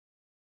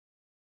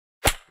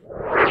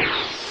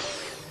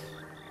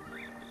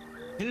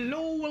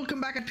Hello,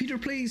 welcome back at Peter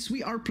Plays.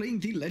 We are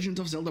playing the Legend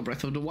of Zelda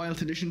Breath of the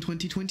Wild Edition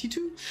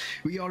 2022.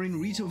 We are in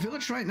Rito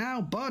Village right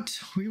now, but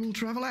we will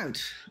travel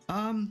out.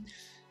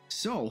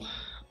 So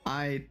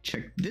I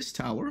checked this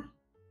tower.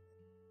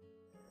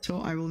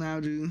 So I will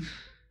now do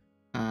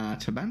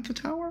Tabantha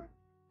Tower.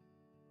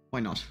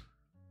 Why not?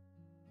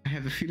 I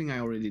have a feeling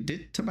I already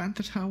did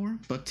Tabantha Tower,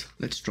 but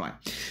let's try.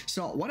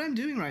 So what I'm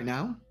doing right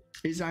now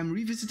is I'm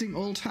revisiting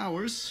all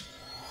towers.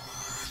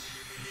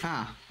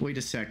 Wait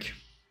a sec.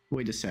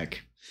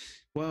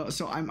 Well,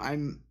 so I'm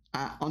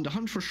on the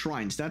hunt for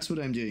shrines. That's what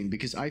I'm doing,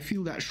 because I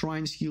feel that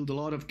shrines yield a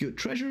lot of good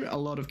treasure, a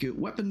lot of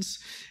good weapons,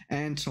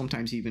 and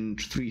sometimes even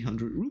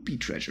 300 rupee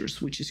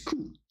treasures, which is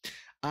cool.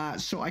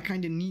 So I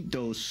kind of need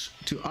those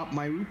to up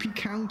my rupee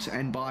count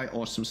and buy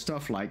awesome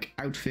stuff like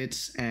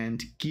outfits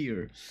and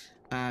gear.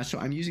 So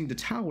I'm using the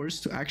towers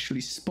to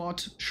actually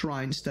spot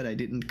shrines that I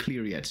didn't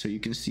clear yet. So you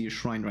can see a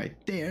shrine right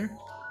there,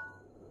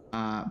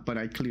 but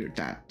I cleared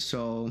that.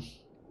 So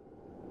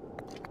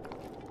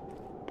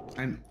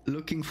I'm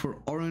looking for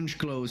orange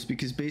glows,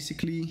 because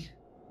basically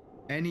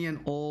any and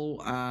all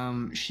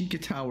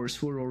Sheikah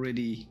towers were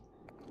already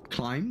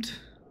climbed.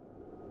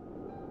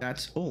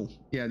 That's, oh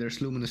yeah, there's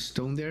luminous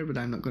stone there, but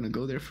I'm not going to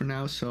go there for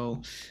now.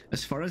 So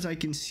as far as I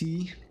can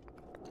see,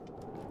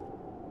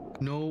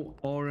 no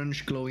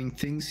orange glowing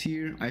things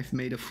here. I've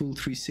made a full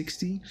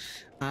 360.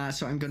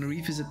 So I'm going to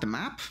revisit the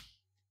map.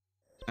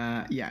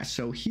 Yeah,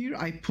 so here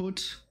I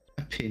put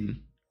a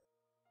pin.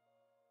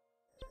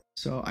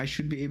 So I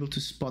should be able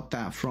to spot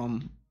that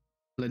from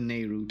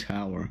Lanayru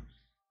Tower.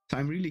 So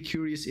I'm really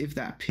curious if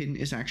that pin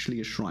is actually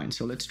a shrine.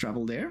 So let's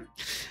travel there.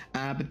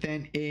 But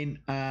then in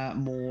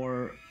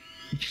more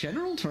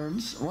general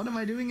terms, what am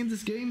I doing in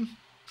this game?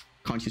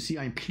 Can't you see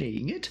I'm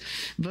playing it?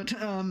 But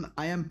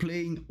I am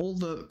playing all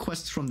the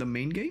quests from the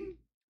main game,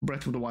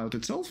 Breath of the Wild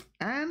itself,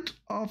 and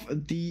of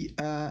the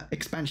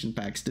expansion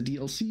packs, the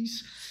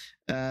DLCs,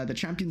 the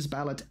Champions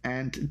Ballad,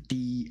 and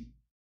the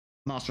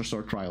Master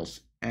Sword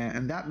Trials.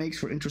 And that makes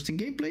for interesting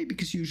gameplay,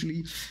 because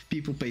usually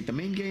people played the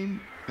main game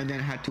and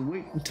then had to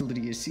wait until the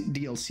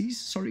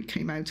DLCs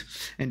came out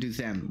and do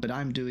them. But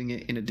I'm doing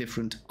it in a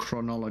different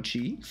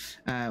chronology,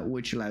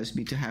 which allows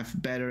me to have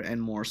better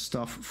and more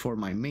stuff for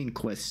my main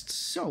quests.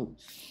 So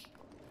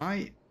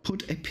I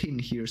put a pin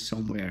here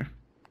somewhere.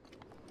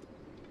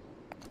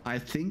 I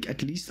think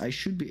at least I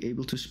should be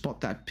able to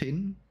spot that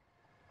pin.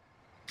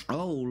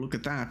 Oh, look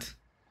at that.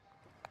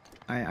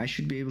 I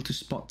should be able to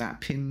spot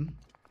that pin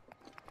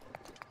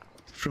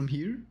from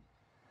here.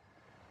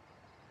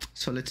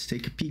 So let's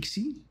take a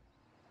peek-see.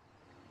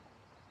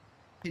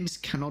 Pins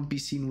cannot be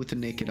seen with the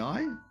naked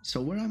eye.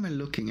 So where am I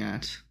looking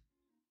at?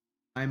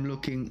 I'm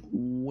looking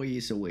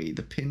ways away.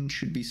 The pin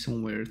should be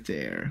somewhere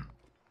there.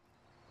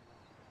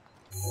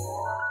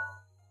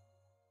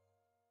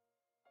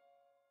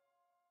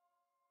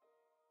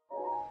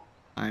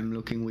 I'm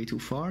looking way too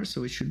far,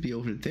 so it should be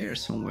over there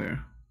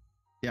somewhere.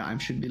 Yeah, I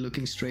should be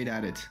looking straight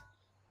at it.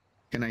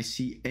 Can I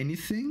see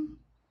anything?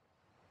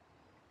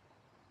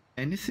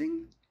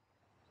 Anything?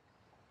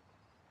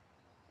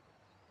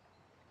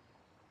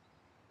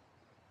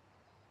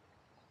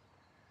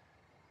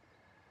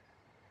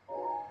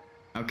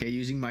 Okay,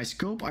 using my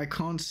scope, I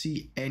can't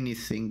see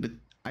anything, but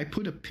I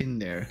put a pin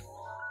there.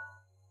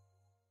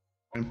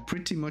 I'm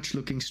pretty much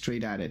looking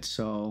straight at it,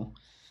 so...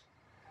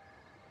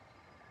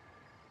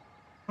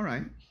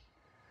 Alright.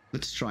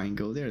 Let's try and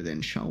go there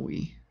then, shall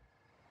we?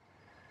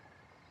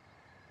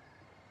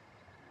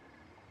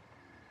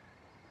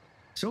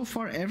 So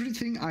far,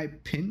 everything I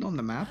pinned on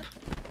the map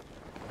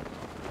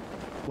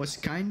was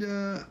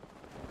kinda...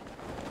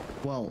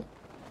 well...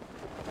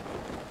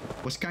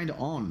 was kinda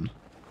on.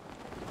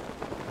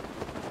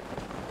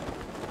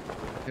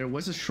 There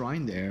was a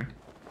shrine there.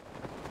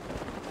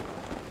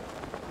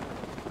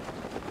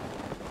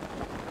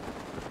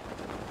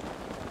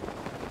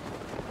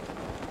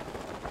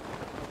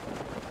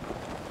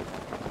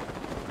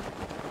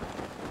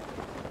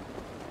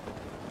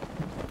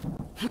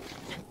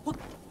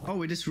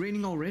 Oh, it is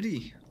raining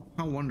already.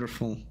 How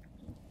wonderful.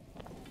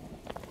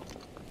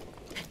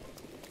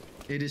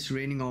 It is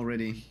raining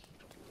already.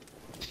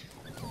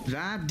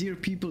 That, dear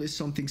people, is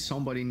something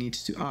somebody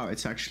needs to... Oh,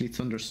 it's actually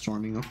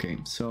thunderstorming. Okay,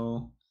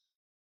 so...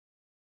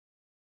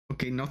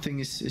 okay, nothing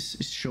is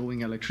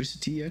showing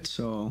electricity yet,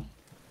 so...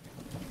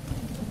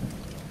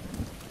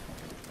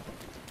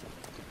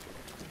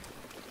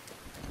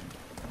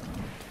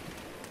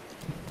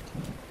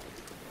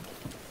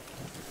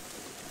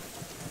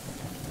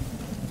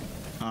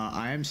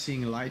 I am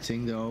seeing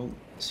lighting though,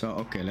 so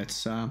okay,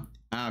 let's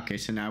okay,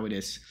 so now it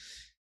is.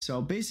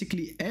 So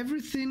basically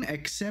everything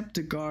except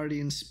the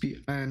Guardian Spear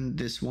and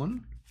this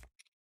one.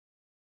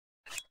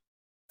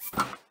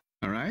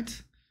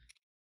 Alright.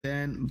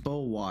 Then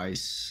bow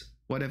wise,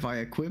 what have I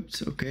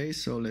equipped? Okay,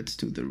 so let's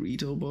do the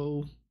Rito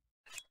bow.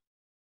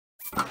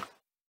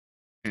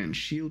 And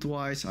shield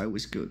wise, I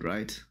was good,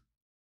 right?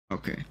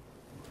 Okay.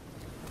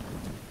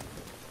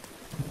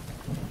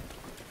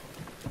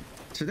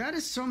 So that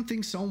is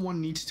something someone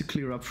needs to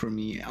clear up for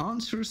me.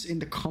 Answers in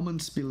the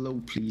comments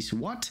below, please.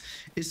 What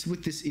is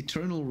with this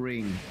eternal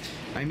ring?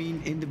 I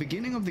mean, in the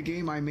beginning of the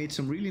game, I made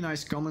some really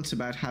nice comments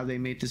about how they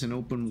made this an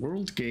open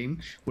world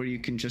game where you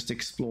can just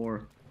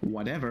explore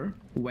whatever,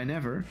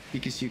 whenever,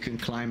 because you can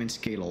climb and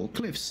scale all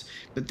cliffs.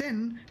 But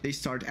then they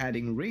start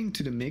adding rain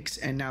to the mix,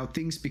 and now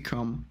things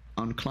become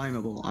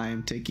unclimbable. I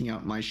am taking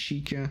out my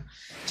Sheikah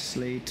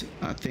slate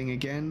thing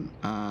again.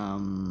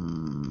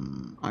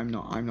 I'm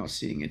not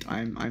seeing it.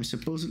 I'm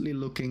supposedly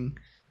looking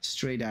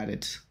straight at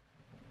it.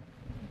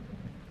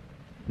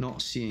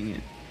 Not seeing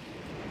it.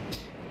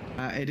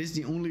 It is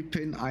the only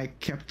pin I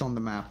kept on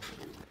the map.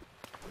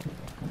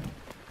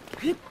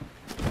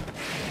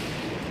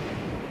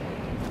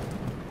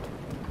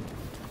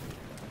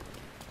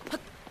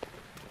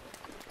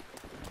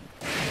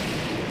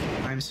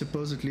 I'm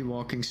supposedly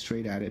walking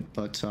straight at it,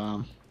 but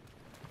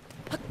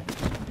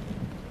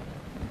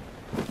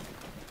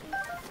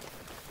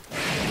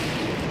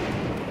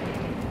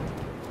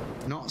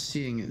not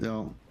seeing it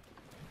though.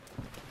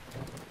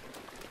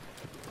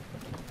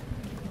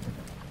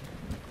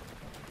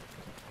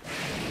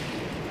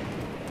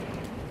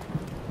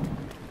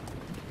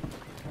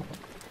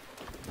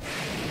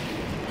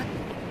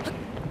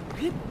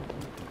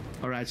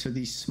 Alright, so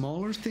these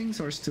smaller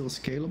things are still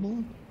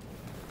scalable.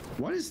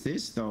 What is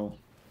this though?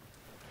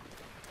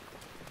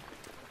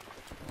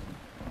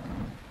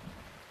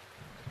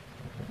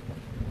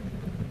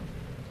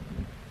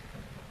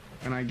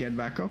 Can I get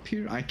back up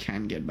here? I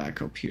can get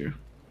back up here.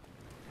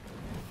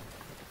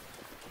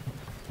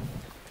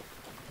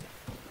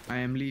 I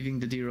am leaving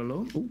the deer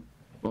alone. Oh,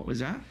 what was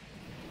that?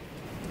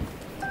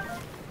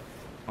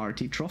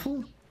 RT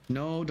truffle?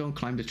 No, don't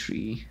climb the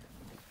tree.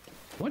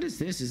 What is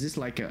this? Is this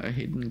like a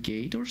hidden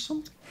gate or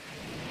something?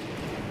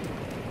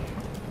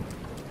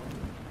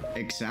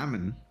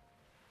 Examine.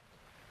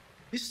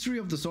 History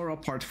of the Zora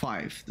Part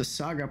 5. The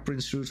saga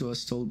Prince Ruto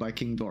was told by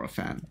King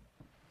Dorephan.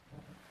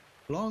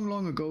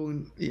 Long ago,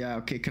 yeah,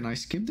 okay, can I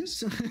skip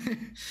this?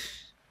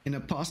 In a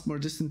past more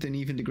distant than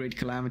even the great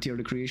calamity or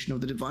the creation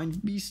of the divine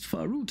beast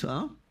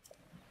Faruta,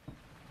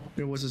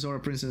 there was a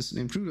Zora princess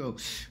named Ruto.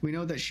 We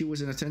know that she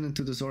was an attendant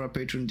to the Zora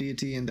patron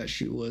deity and that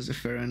she was a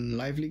fair and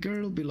lively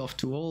girl, beloved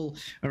to all.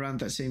 Around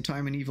that same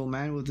time, an evil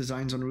man with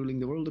designs on ruling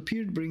the world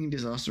appeared, bringing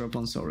disaster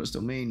upon Zora's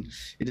domain.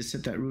 It is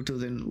said that Ruto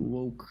then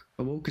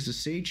awoke as a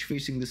sage,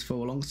 facing this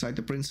foe alongside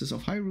the princess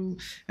of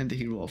Hyrule and the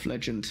hero of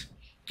legend.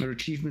 Her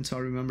achievements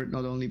are remembered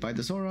not only by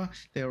the Zora,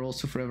 they are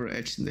also forever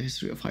etched in the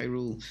history of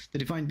Hyrule. The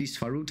divine beast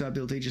Faruta,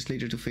 built ages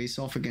later to face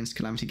off against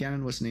Calamity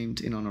Ganon, was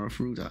named in honor of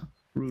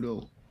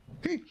Ruto.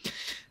 Okay.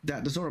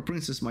 That the Zora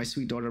princess, my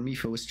sweet daughter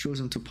Mipha, was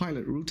chosen to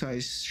pilot Ruta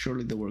is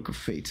surely the work of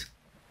fate.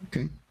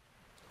 Okay.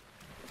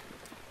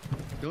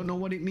 Don't know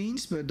what it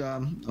means, but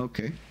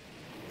okay.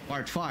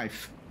 Part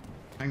 5.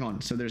 Hang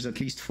on, so there's at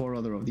least 4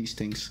 other of these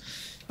things.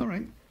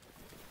 Alright.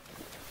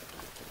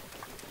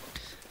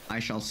 I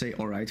shall say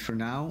alright for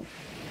now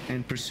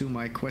and pursue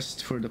my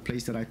quest for the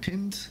place that I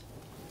pinned.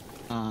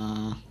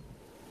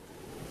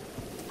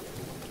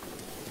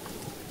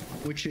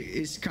 Which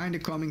is kind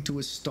of coming to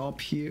a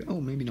stop here.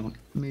 Oh, maybe not.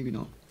 Maybe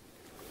not.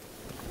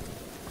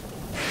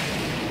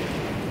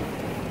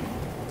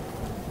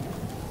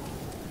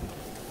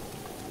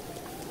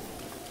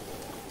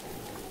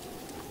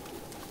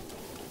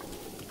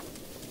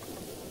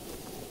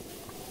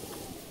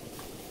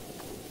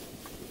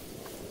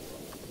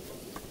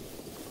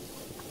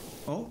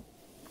 Oh,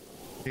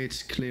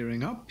 it's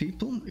clearing up,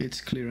 people.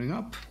 It's clearing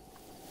up.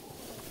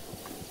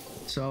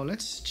 So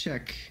let's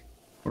check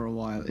for a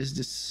while. Is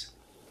this...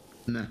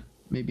 Nah,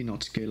 maybe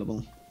not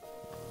scalable.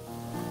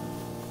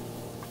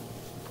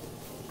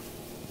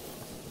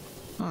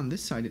 On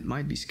this side it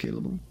might be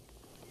scalable.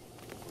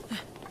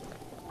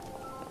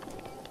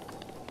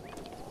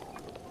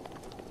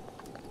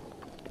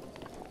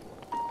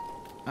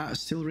 Ah,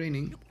 still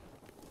raining.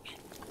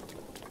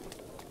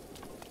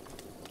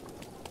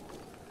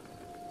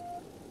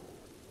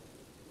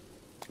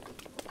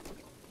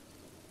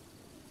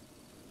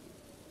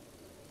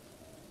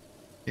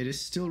 It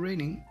is still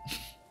raining.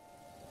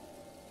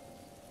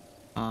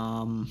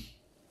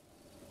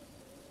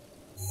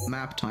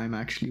 Map time,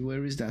 actually.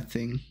 Where is that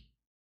thing?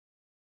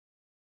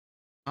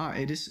 Ah,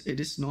 it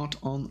is not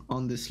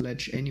on this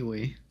ledge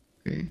anyway.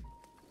 Okay.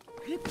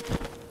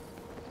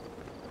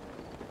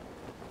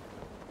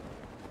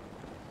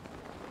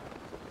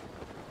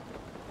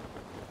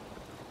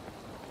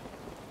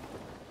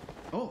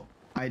 Oh,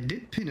 I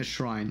did pin a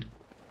shrine.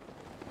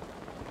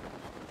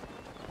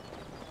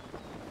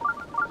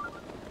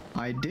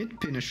 I did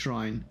pin a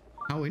shrine.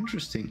 How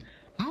interesting.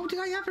 How did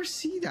I ever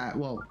see that?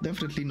 Well,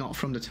 definitely not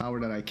from the tower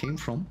that I came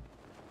from.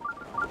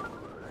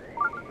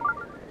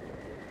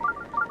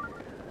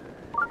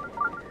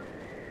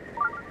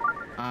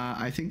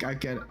 I think I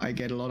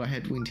get a lot of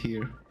headwind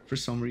here for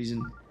some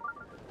reason.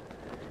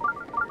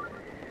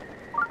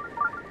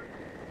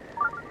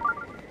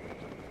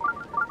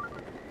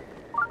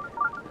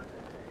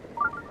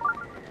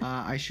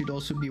 I should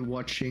also be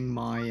watching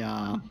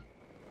my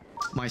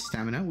my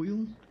stamina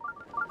wheel.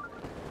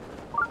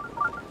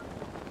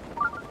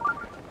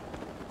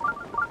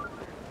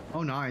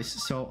 Oh, nice.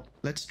 So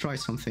let's try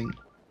something.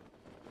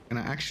 Can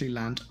I actually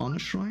land on a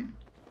shrine?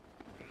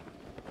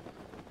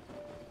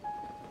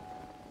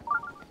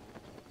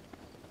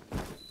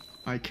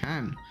 I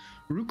can.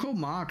 Rucco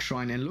Maag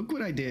Shrine, and look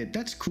what I did.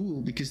 That's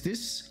cool because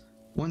this,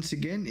 once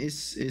again,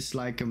 is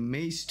like a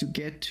maze to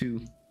get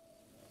to.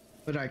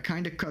 But I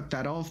kind of cut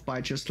that off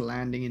by just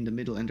landing in the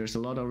middle, and there's a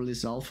lot of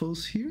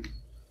Lizalfos here.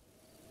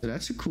 So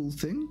that's a cool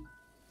thing.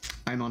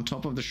 I'm on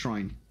top of the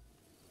shrine.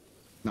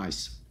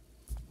 Nice.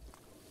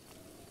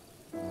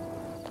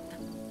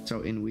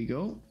 So in we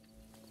go.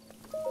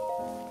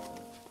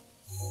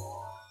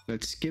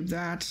 Let's skip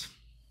that.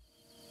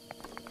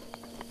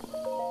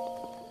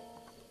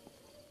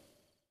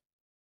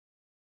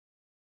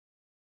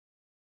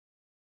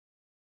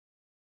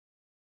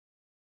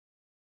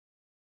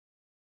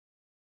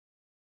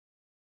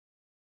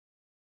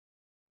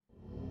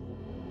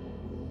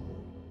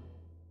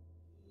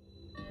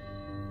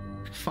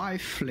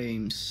 Five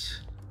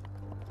flames.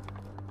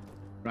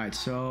 Right,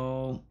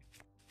 so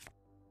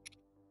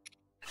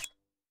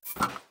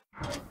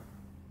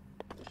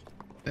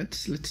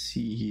let's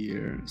see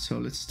here. So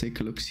let's take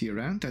a look see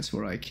around. That's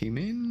where I came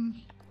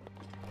in.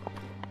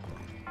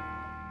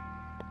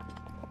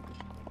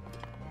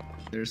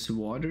 There's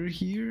water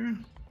here,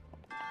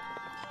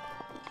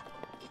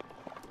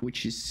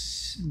 which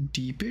is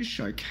deepish.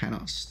 I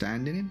cannot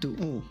stand in it.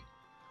 Oh,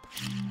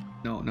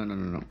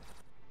 no.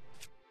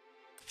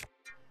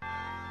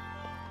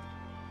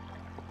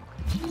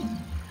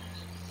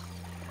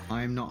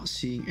 I'm not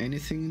seeing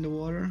anything in the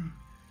water.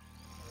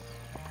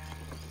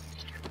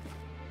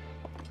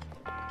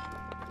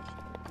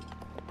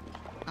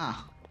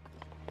 Ah,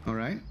 all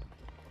right.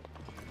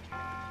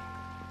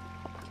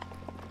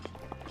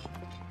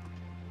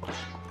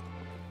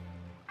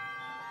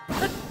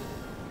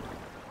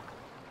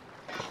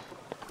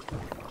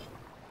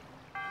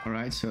 All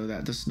right, so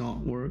that does not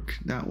work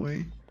that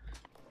way.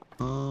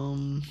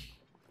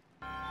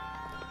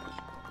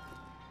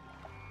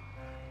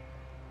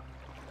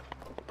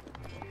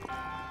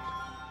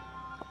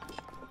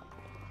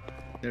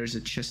 There's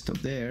a chest up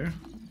there,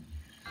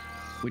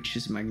 which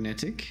is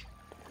magnetic.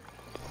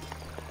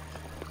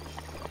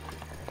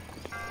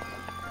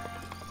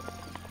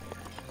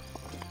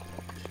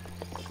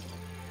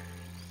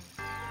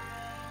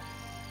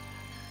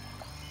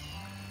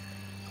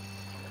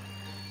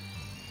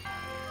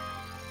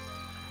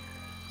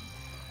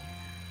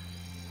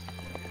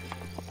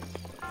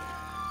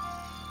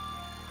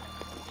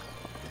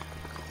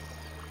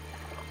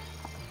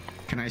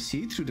 Can I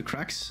see through the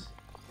cracks?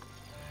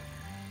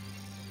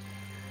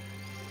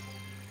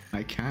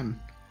 I can.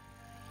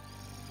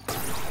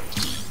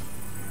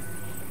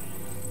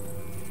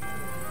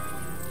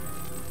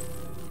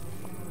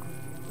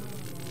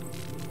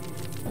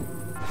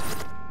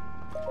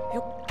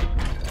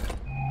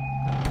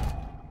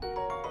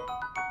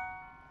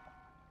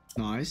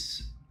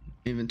 Nice.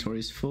 Inventory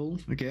is full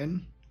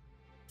again.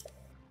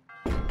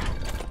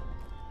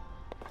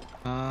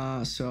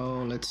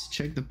 So let's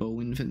check the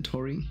bow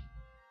inventory.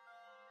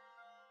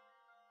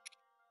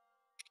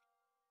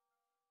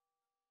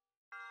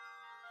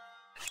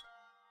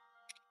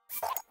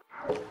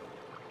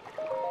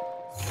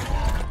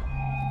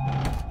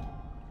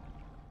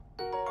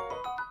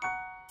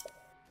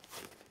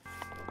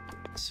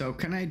 So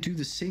can I do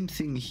the same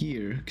thing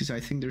here? Because I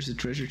think there's a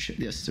treasure chest.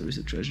 Yes, there is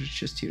a treasure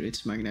chest here.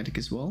 It's magnetic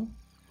as well.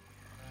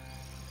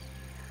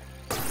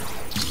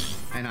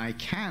 And I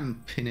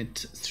can pin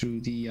it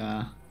through the...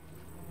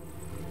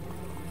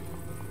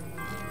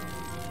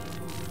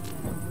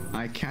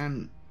 I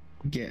can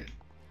get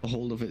a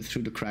hold of it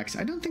through the cracks.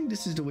 I don't think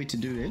this is the way to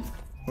do it.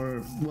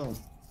 Or, well...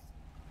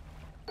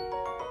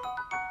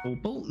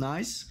 Opal,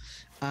 nice.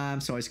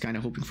 So I was kind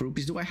of hoping for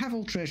rupees. Do I have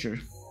all treasure?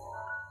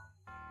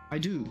 I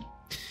do.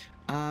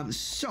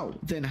 So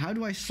then how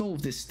do I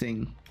solve this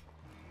thing?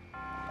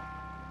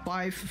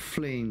 5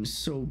 flames.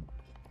 So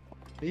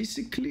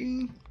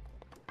basically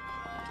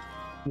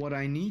what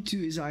I need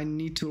to is I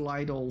need to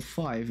light all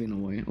 5 in a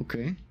way.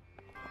 Okay.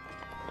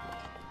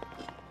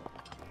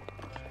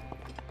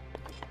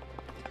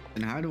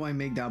 And how do I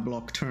make that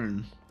block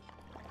turn?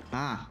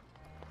 Ah.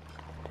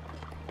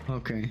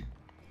 Okay.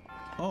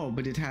 Oh,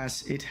 but it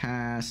has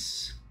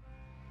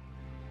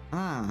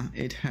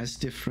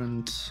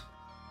different...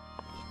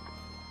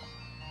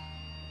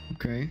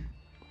 Okay.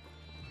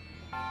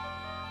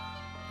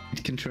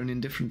 It can turn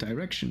in different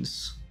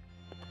directions.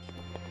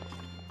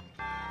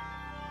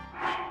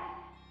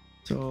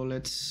 So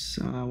let's...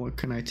 what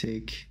can I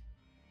take?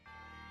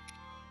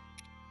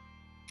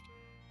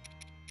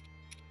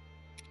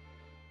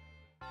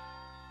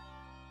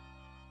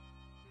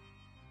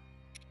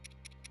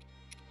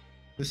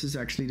 This is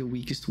actually the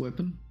weakest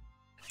weapon.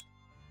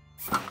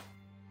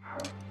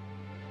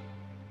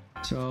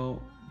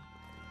 So...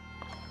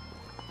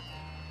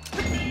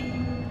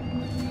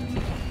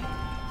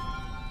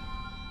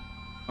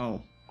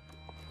 Oh.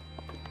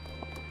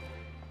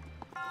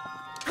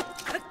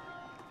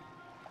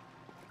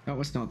 That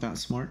was not that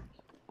smart.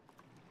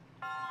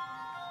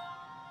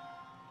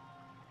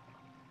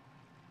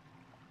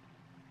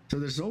 So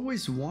there's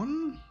always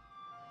one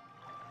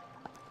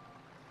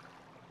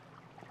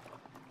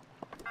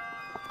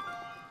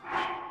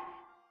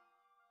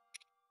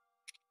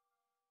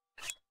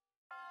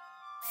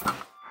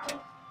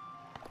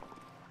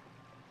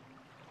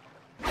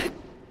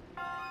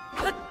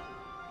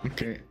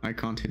Okay, I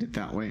can't hit it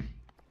that way.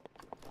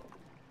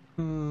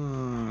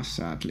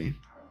 Sadly.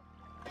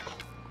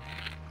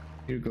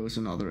 Here goes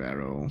another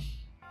arrow.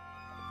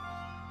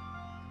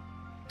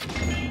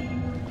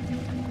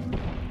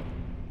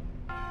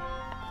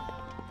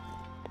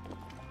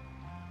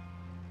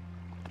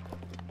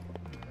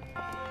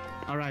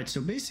 Alright,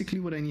 so basically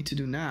what I need to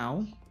do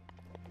now...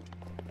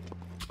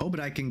 Oh, but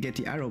I can get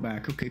the arrow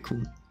back. Okay,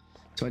 cool.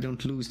 So I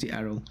don't lose the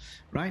arrow.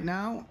 Right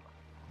now,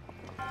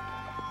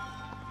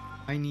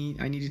 I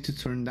needed to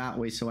turn that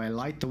way, so I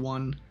light the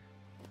one.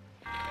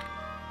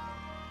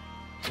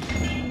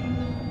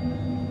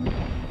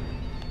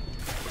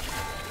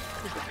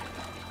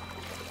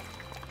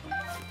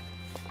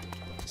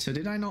 So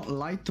did I not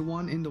light the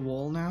one in the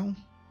wall now?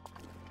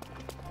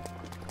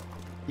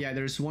 Yeah,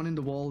 there's one in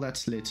the wall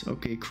that's lit.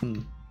 Okay, cool.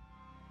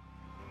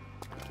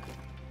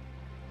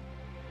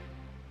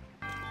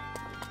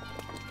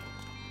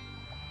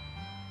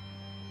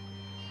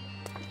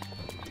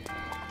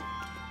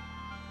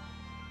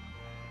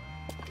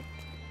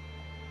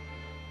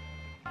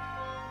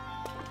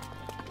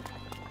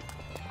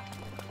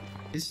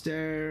 Is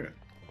there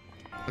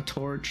a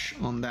torch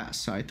on that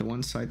side, the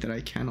one side that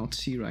I cannot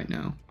see right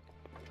now?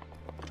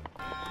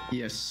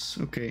 Yes,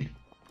 okay.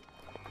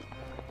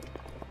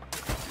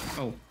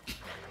 Oh.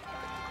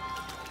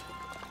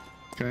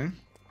 Okay.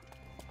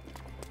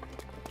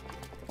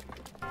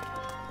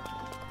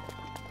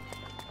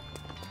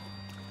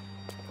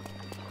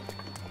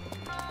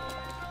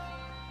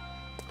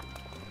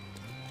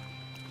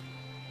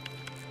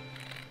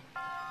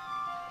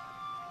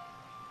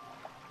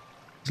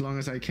 As long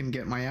as I can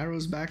get my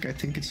arrows back, I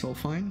think it's all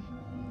fine.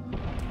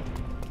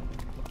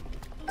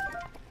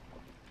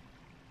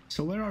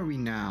 So where are we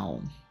now?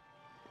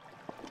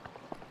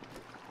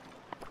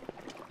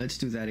 Let's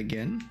do that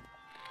again.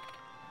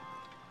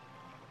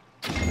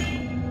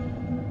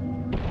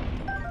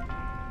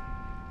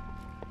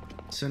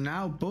 So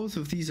now both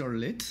of these are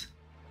lit.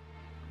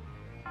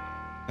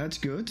 That's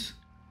good.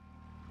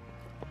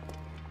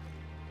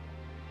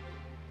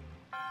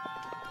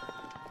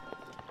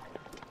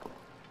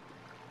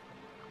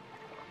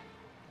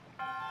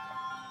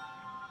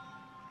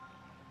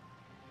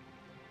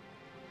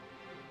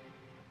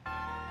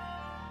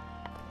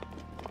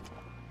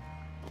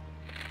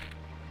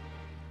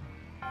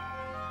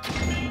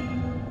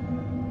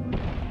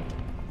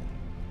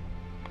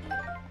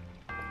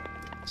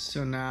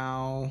 So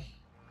now...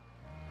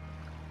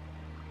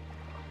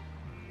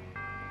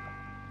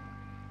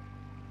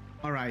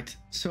 Alright,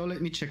 so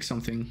let me check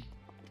something.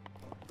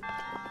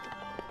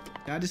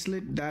 That is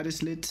lit, that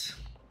is lit.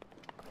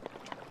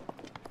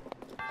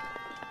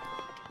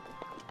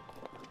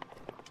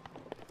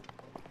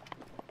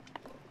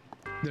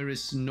 There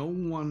is no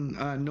one,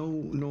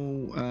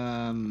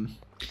 no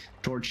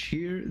torch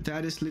here.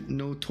 That is lit,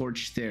 no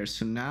torch there.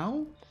 So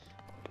now,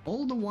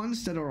 all the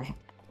ones that are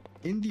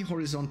in the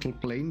horizontal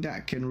plane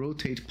that can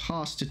rotate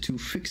past the two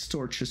fixed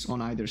torches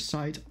on either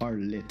side are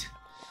lit.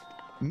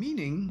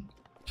 Meaning,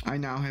 I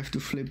now have to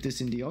flip this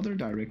in the other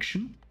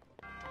direction.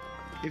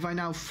 If I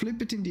now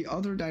flip it in the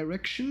other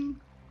direction...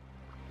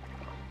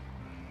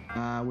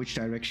 which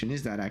direction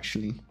is that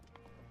actually?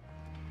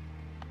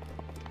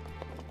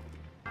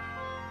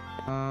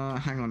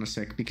 Hang on a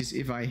sec, because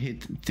if I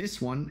hit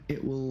this one,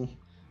 it will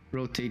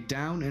rotate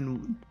down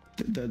and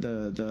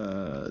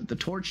the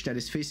torch that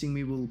is facing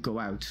me will go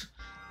out.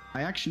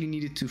 I actually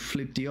needed to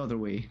flip the other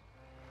way,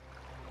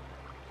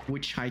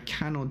 which I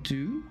cannot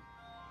do.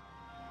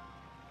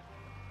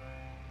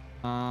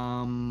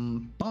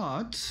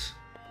 But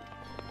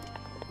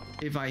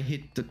if I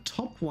hit the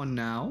top one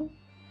now,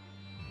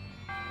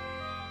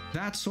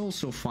 that's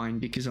also fine,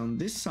 because on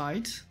this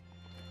side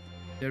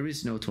there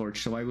is no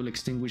torch, so I will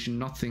extinguish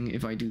nothing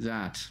if I do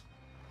that.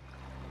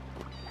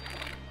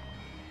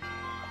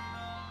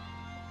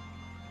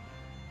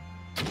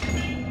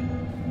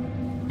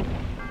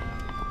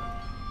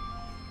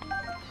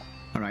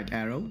 Alright,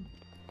 arrow.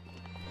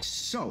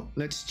 So,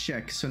 let's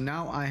check. So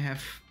now I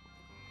have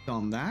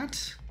done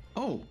that.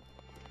 Oh!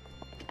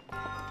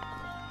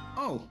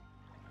 Oh!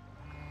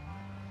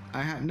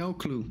 I had no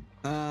clue.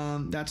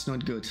 That's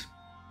not good.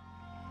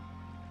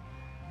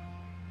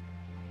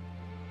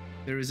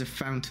 There is a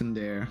fountain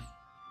there.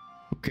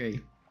 Okay.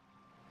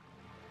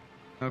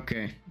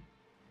 Okay.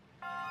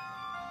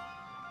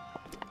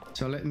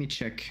 So let me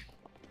check.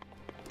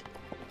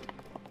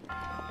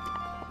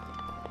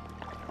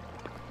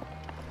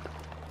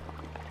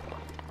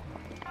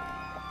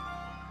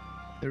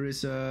 There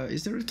is a...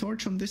 Is there a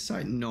torch on this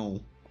side?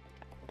 No.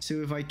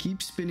 So if I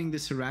keep spinning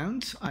this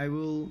around, I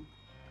will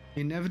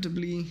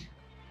inevitably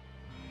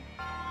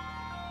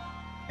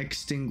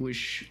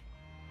extinguish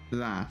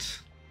that.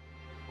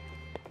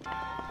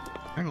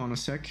 Hang on a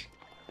sec.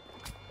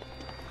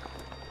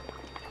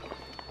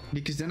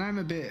 Because then I'm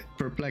a bit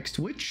perplexed.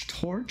 Which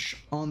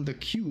torch on the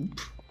cube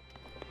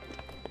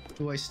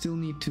do I still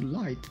need to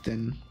light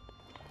then?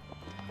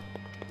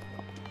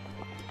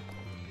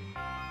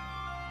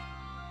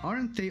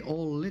 Aren't they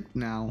all lit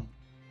now?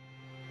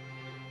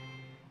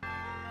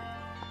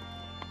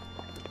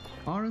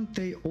 Aren't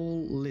they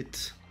all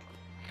lit?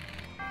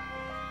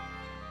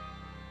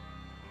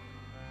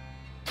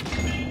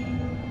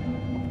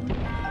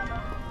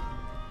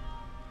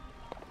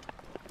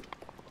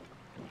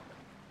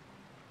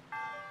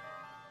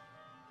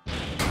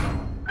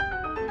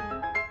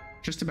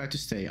 just about to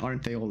stay.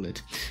 Aren't they all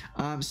lit?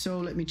 So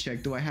let me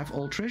check. Do I have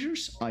all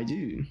treasures? I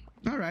do.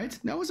 All right,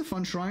 that was a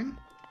fun shrine.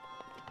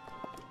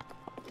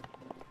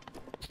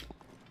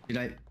 Did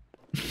I...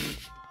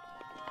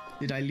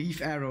 Did I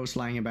leave arrows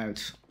lying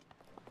about?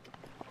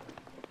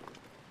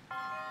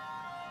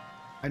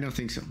 I don't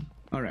think so.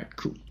 All right,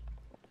 cool.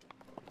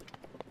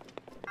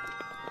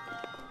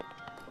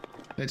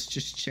 Let's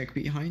just check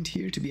behind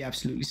here to be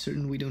absolutely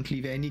certain we don't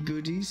leave any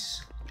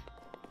goodies.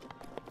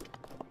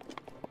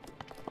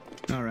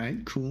 All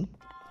right, cool.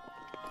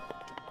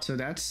 So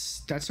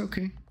that's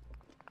okay.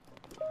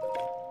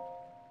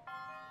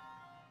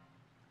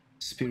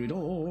 Spirit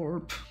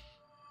orb.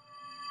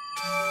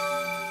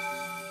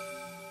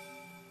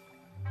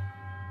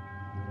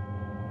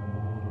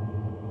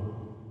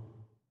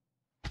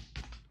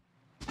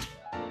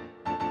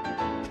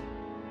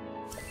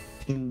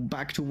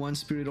 Back to 1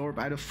 spirit orb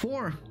out of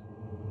 4.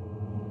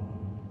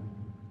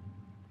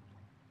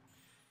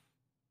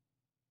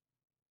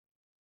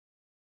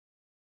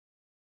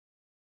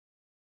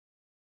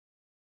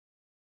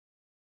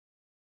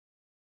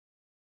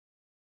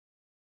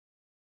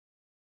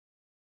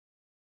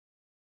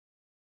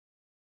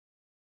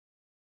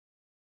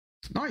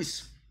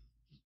 Nice.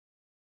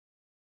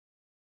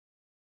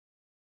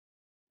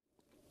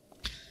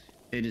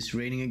 It is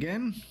raining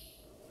again,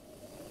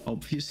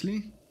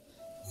 obviously.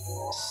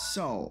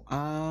 So,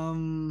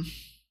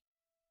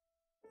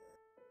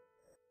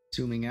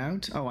 zooming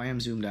out. Oh, I am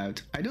zoomed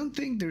out. I don't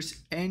think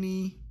there's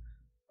any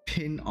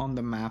pin on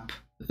the map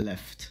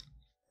left.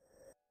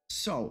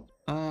 So,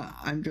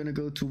 I'm gonna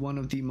go to one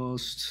of the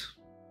most...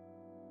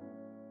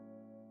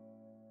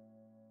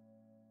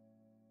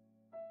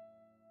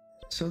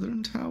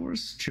 Southern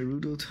towers,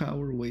 Gerudo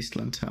Tower,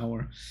 Wasteland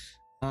Tower.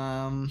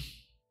 I'm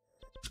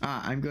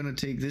gonna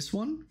take this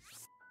one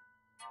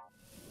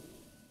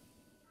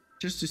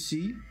just to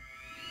see,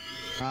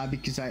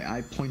 because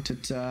I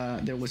pointed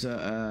there was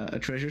a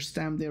treasure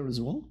stamp there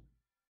as well.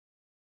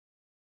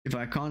 If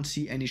I can't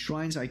see any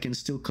shrines, I can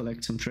still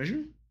collect some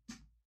treasure.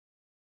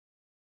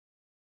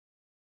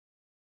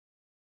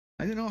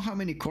 I don't know how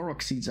many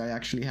Korok seeds I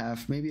actually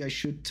have. Maybe I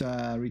should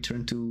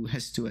return to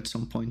Hestu at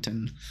some point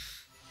and...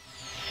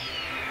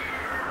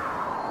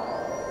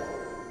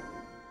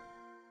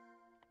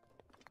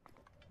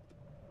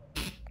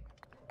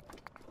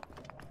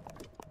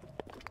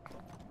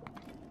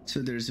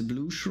 So there's a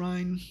blue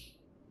shrine.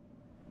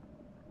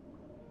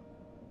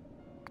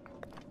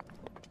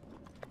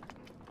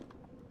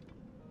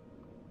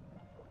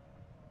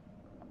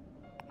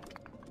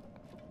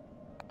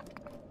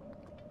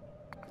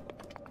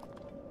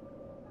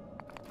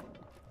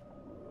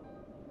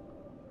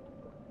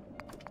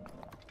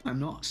 I'm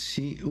not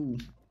seeing... Ooh.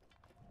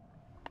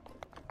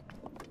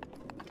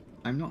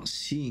 I'm not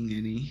seeing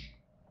any.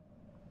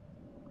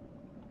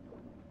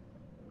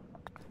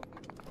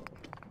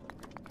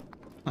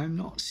 I'm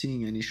not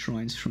seeing any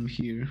shrines from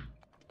here.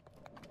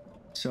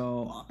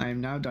 So I'm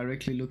now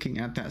directly looking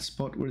at that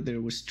spot where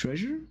there was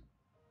treasure.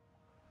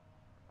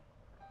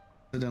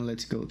 So then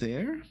let's go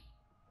there.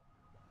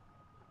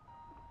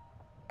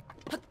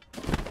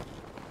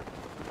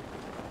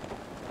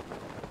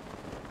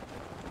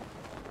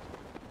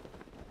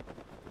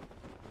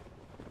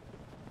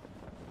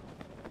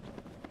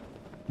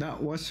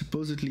 That was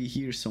supposedly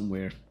here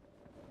somewhere.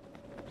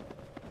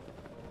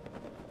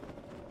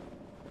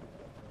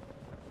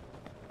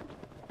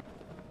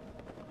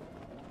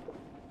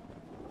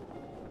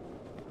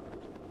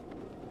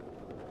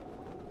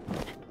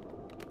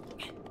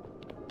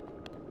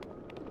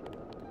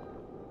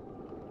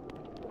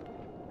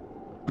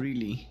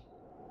 Really?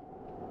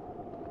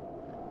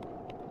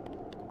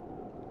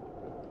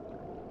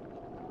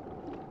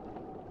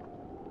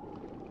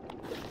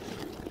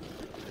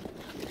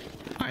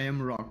 I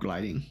am rock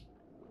gliding.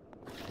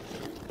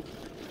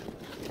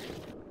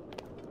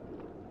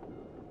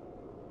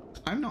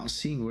 I'm not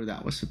seeing where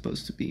that was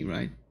supposed to be,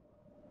 right?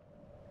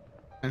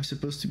 I'm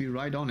supposed to be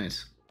right on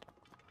it.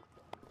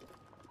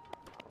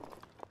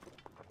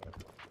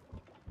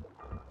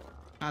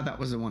 Ah, that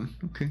was the one.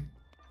 Okay.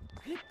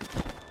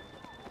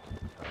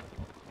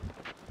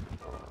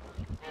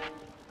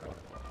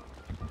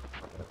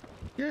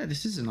 Yeah,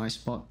 this is a nice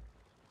spot.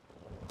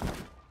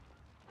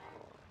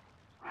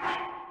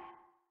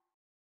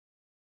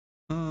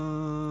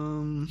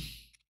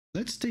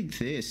 Let's take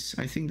this.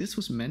 I think this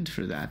was meant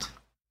for that.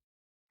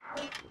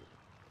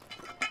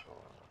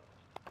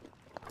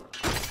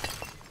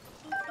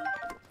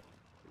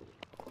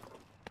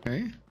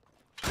 Okay.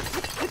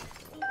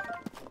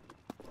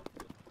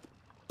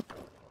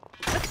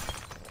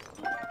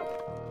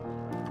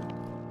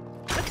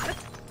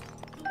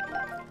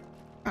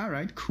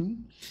 Alright, cool.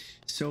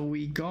 So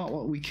we got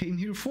what we came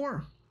here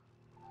for.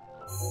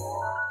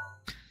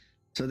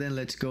 So then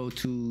let's go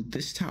to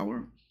this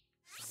tower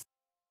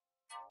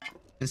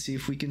and see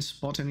if we can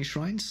spot any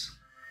shrines.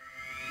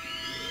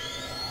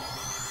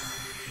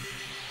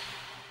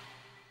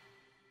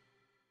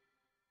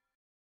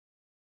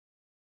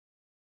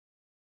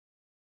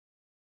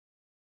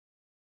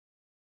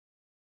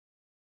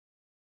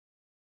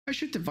 I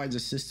should divide the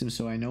system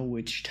so I know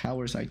which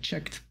towers I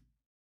checked.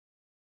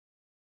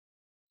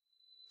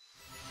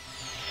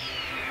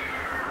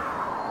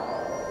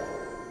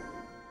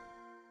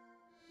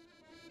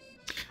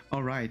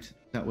 All right,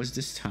 that was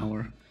this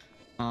tower.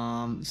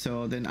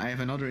 So then I have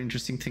another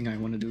interesting thing I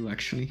want to do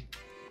actually.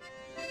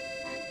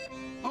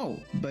 Oh,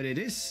 but it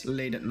is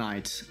late at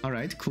night. All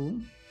right, cool.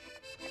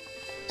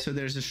 So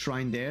there's a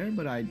shrine there,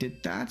 but I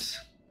did that.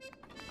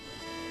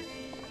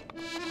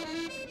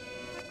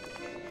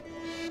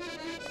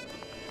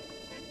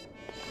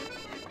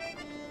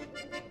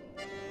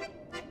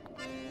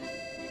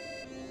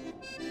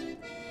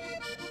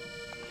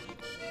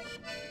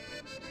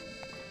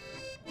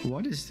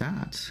 What is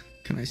that?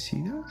 Can I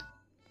see that?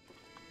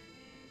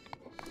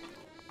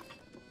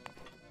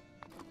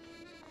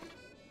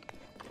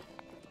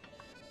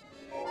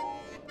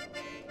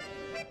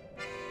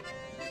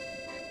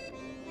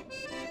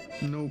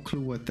 No clue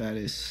what that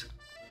is.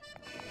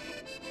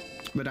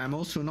 But I'm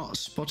also not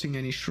spotting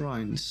any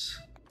shrines.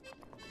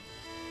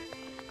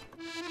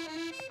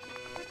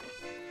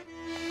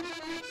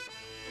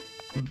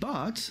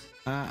 But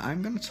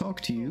I'm gonna talk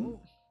to you.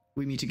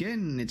 We meet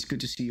again. It's good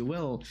to see you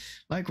well.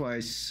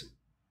 Likewise.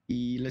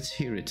 Let's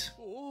hear it.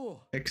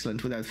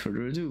 Excellent. Without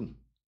further ado.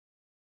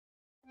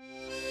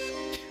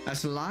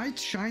 As light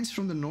shines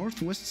from the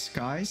northwest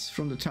skies,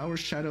 from the tower's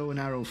shadow an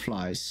arrow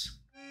flies.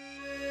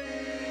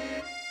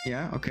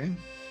 Yeah, okay.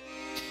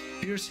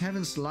 Pierce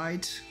heaven's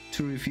light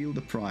to reveal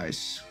the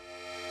prize.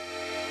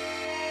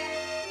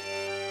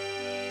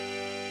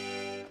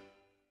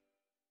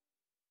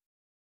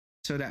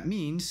 So that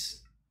means...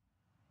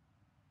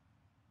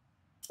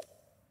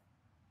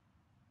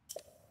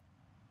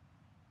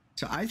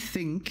 So I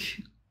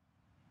think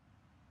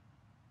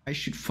I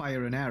should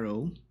fire an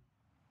arrow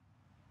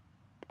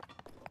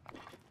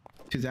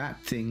to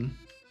that thing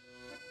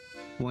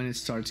when it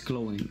starts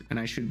glowing, and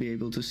I should be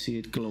able to see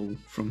it glow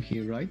from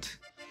here, right?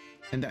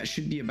 And that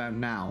should be about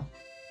now,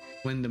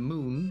 when the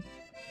moon,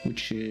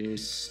 which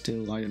is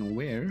still I don't know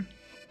where,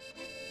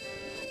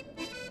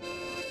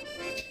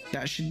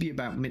 that should be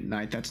about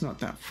midnight. That's not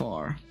that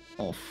far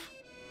off.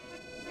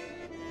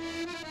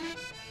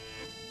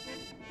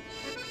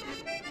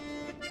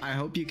 I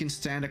hope you can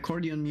stand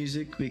accordion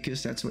music,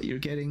 because that's what you're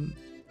getting.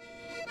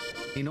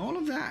 In all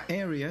of that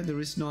area, there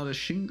is not a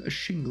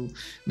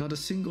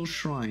single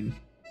shrine.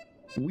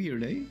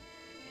 Weird, eh?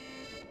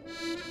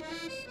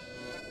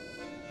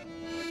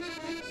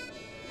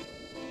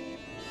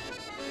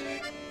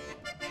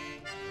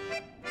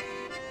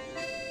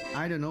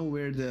 I don't know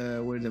where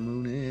the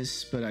moon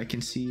is, but I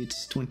can see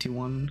it's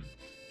 21.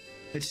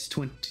 It's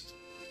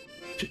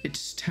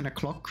 10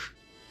 o'clock.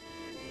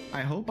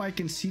 I hope I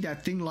can see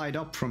that thing light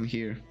up from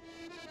here.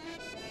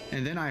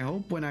 And then I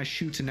hope when I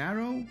shoot an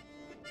arrow,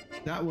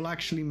 that will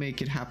actually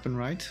make it happen,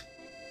 right?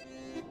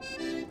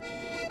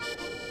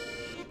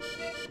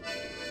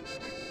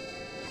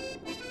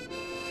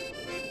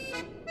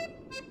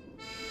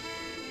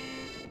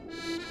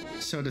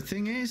 So the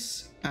thing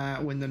is,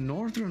 when the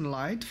northern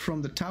light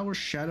from the tower's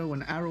shadow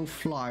an arrow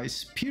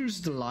flies,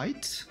 pierce the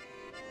light.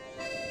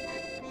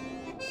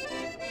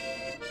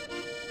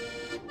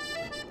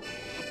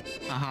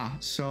 Aha,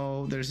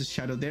 so there's a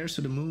shadow there,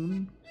 so the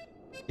moon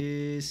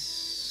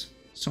is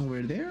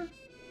somewhere there.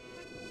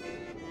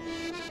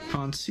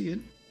 Can't see it.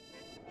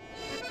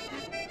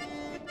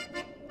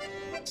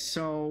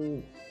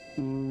 So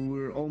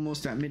we're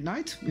almost at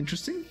midnight.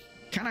 Interesting.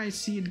 Can I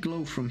see it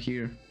glow from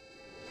here?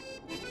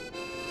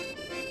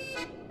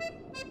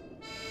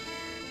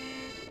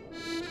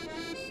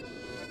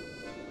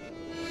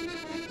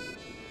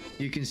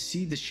 You can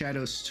see the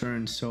shadows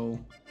turn, so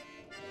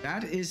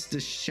that is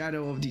the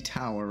shadow of the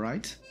tower,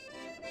 right?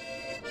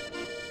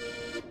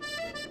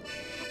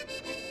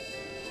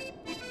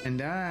 And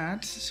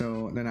that,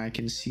 so then I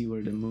can see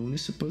where the moon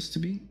is supposed to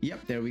be.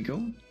 Yep, there we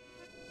go.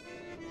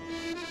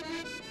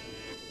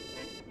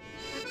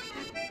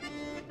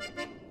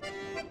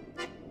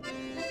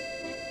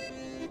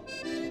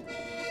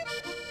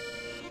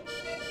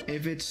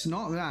 If it's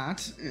not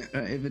that,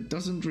 if it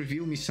doesn't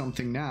reveal me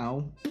something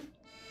now,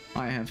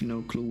 I have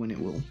no clue when it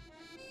will.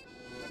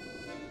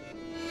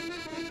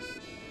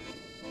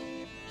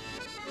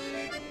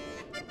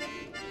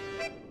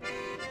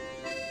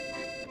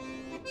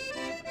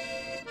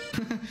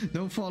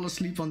 Don't fall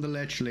asleep on the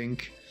ledge,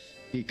 Link,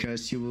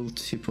 because you will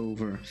tip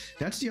over.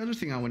 That's the other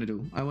thing I want to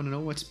do. I want to know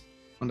what's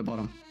on the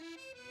bottom.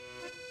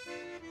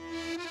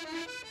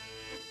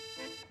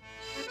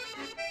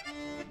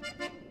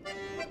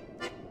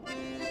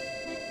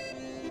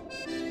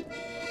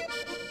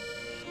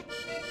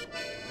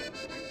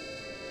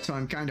 So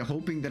I'm kind of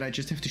hoping that I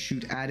just have to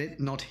shoot at it,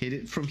 not hit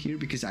it from here,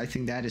 because I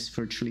think that is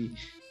virtually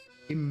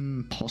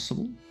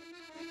impossible.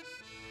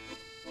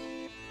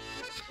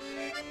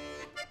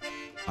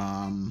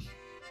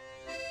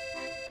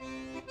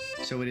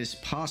 So it is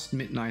past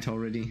midnight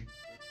already.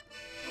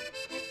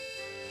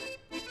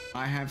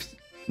 I have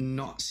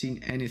not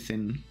seen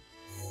anything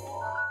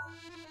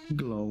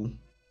glow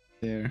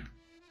there.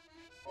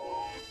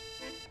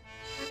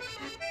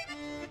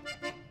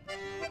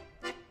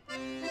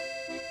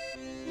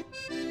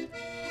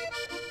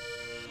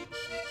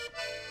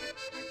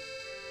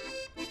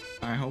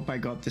 I hope I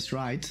got this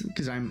right,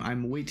 because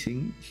I'm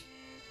waiting.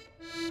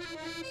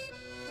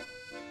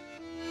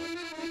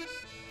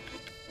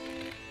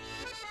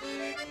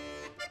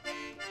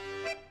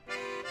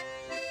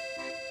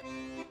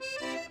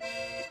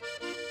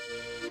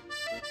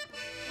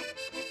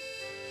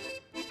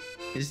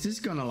 Is this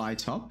gonna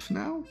light up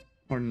now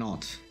or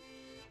not?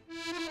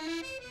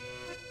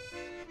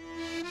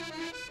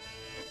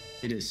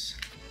 It is.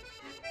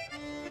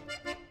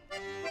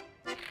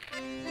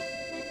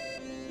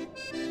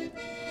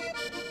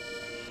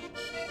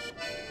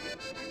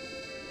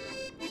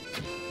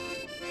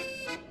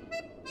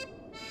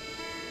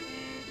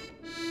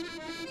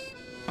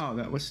 Oh,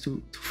 that was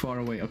too far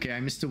away. Okay, I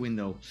missed the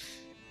window.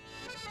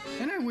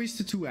 And I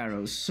wasted 2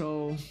 arrows,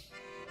 so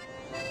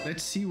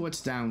let's see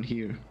what's down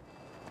here.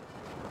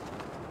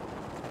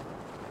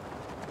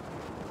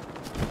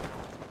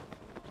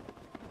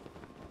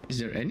 Is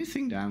there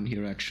anything down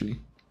here, actually?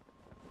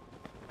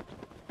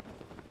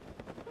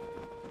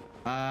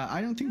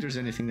 I don't think there's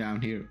anything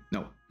down here.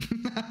 No,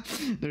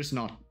 there's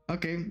not.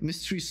 Okay,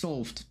 mystery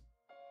solved.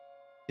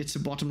 It's a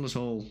bottomless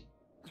hole.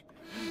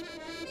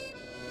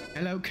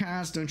 Hello,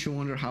 Cass. Don't you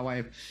wonder how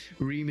I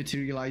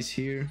rematerialize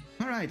here?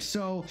 Alright,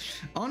 so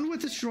on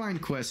with the shrine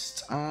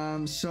quest.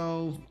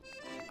 Well,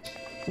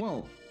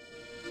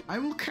 I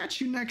will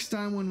catch you next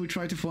time when we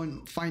try to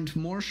find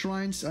more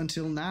shrines.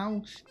 Until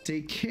now,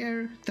 take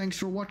care. Thanks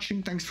for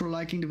watching. Thanks for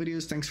liking the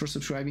videos. Thanks for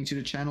subscribing to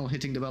the channel,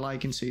 hitting the bell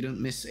icon so you don't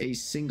miss a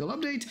single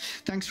update.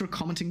 Thanks for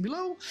commenting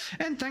below,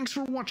 and thanks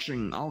for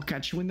watching. I'll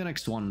catch you in the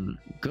next one.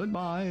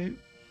 Goodbye.